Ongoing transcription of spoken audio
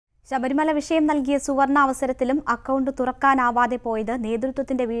ശബരിമല വിഷയം നൽകിയ സുവർണാവസരത്തിലും അക്കൗണ്ട് തുറക്കാനാവാതെ പോയത്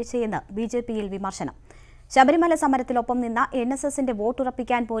നേതൃത്വത്തിന്റെ വീഴ്ചയെന്ന് ബിജെപിയിൽ വിമർശനം. ശബരിമല സമരത്തിലൊപ്പം നിന്ന എൻഎസ്എസിന്റെ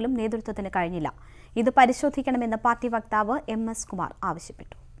വോട്ടുറപ്പിക്കാൻ പോലും നേതൃത്വത്തിന് കഴിഞ്ഞില്ല. ഇത് പരിശോധിക്കണമെന്ന് പാർട്ടി വക്താവ് എം.എസ്. കുമാർ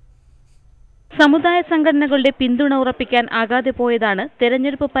ആവശ്യപ്പെട്ടു. സമുദായ സംഘടനകളുടെ പിന്തുണ ഉറപ്പിക്കാൻ ആകാതെ പോയതാണ്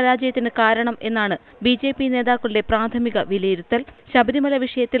തെരഞ്ഞെടുപ്പ് പരാജയത്തിന് കാരണം എന്നാണ് ബിജെപി നേതാക്കളുടെ പ്രാഥമിക വിലയിരുത്തൽ. ശബരിമല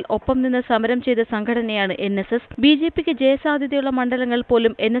വിഷയത്തിൽ ഒപ്പം നിന്ന് സമരം ചെയ്ത സംഘടനയാണ് എൻഎസ്എസ്. ബിജെപിക്ക് ജയസാധ്യതയുള്ള മണ്ഡലങ്ങൾ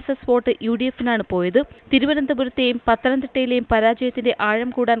പോലും എൻഎസ്എസ് വോട്ട് യുഡിഎഫിനാണ് പോയത്. തിരുവനന്തപുരത്തെയും പത്തനംതിട്ടയിലെയും പരാജയത്തിന്റെ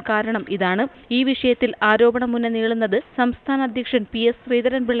ആഴം കൂടാൻ കാരണം ഇതാണ്. ഈ വിഷയത്തിൽ ആരോപണം മുന്നേ നീളുന്നത് സംസ്ഥാന അധ്യക്ഷൻ പി.എസ്.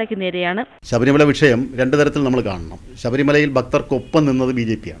 ശ്രീധരൻപിള്ളയ്ക്ക് നേരെയാണ്. ശബരിമല വിഷയം രണ്ടു തരത്തിൽ നമ്മൾ കാണണം. ശബരിമലയിൽ ഭക്തർക്കൊപ്പം നിന്നത്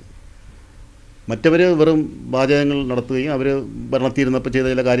ബിജെപിയാണ്. മറ്റവർ വെറും വാചകങ്ങൾ നടത്തുകയും അവർ ഭരണത്തിയിരുന്നപ്പോൾ ചെയ്ത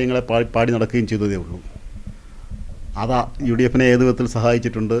ചില കാര്യങ്ങളെ പാടി നടക്കുകയും ചെയ്തതേ ഉള്ളൂ. അതാ യുഡിഎഫിനെ ഏത് വിധത്തിൽ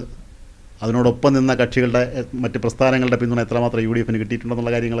സഹായിച്ചിട്ടുണ്ട്, അതിനോടൊപ്പം നിന്ന കക്ഷികളുടെ മറ്റ് പ്രസ്ഥാനങ്ങളുടെ പിന്തുണ എത്രമാത്രം യുഡിഎഫിന്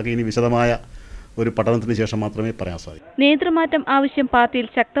കിട്ടിയിട്ടുണ്ടെന്നുള്ള കാര്യങ്ങളൊക്കെ ഇനി വിശദമായ ഒരു പഠനത്തിന് ശേഷം മാത്രമേ പറയാൻ സാധിക്കൂ. നേതൃമാറ്റം ആവശ്യം പാർട്ടിയിൽ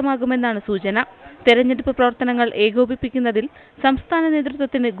ശക്തമാകുമെന്നാണ് സൂചന. തെരഞ്ഞെടുപ്പ് പ്രവർത്തനങ്ങൾ ഏകോപിപ്പിക്കുന്നതിൽ സംസ്ഥാന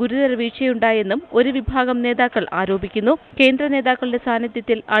നേതൃത്വത്തിന് ഗുരുതര വീഴ്ചയുണ്ടായെന്നും ഒരു വിഭാഗം നേതാക്കൾ ആരോപിക്കുന്നു. കേന്ദ്ര നേതാക്കളുടെ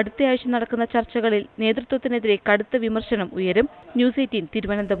സാന്നിധ്യത്തിൽ അടുത്തയാഴ്ച നടക്കുന്ന ചർച്ചകളിൽ നേതൃത്വത്തിനെതിരെ കടുത്ത വിമർശനം ഉയരും. ന്യൂസ് 18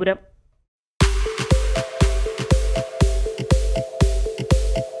 തിരുവനന്തപുരം.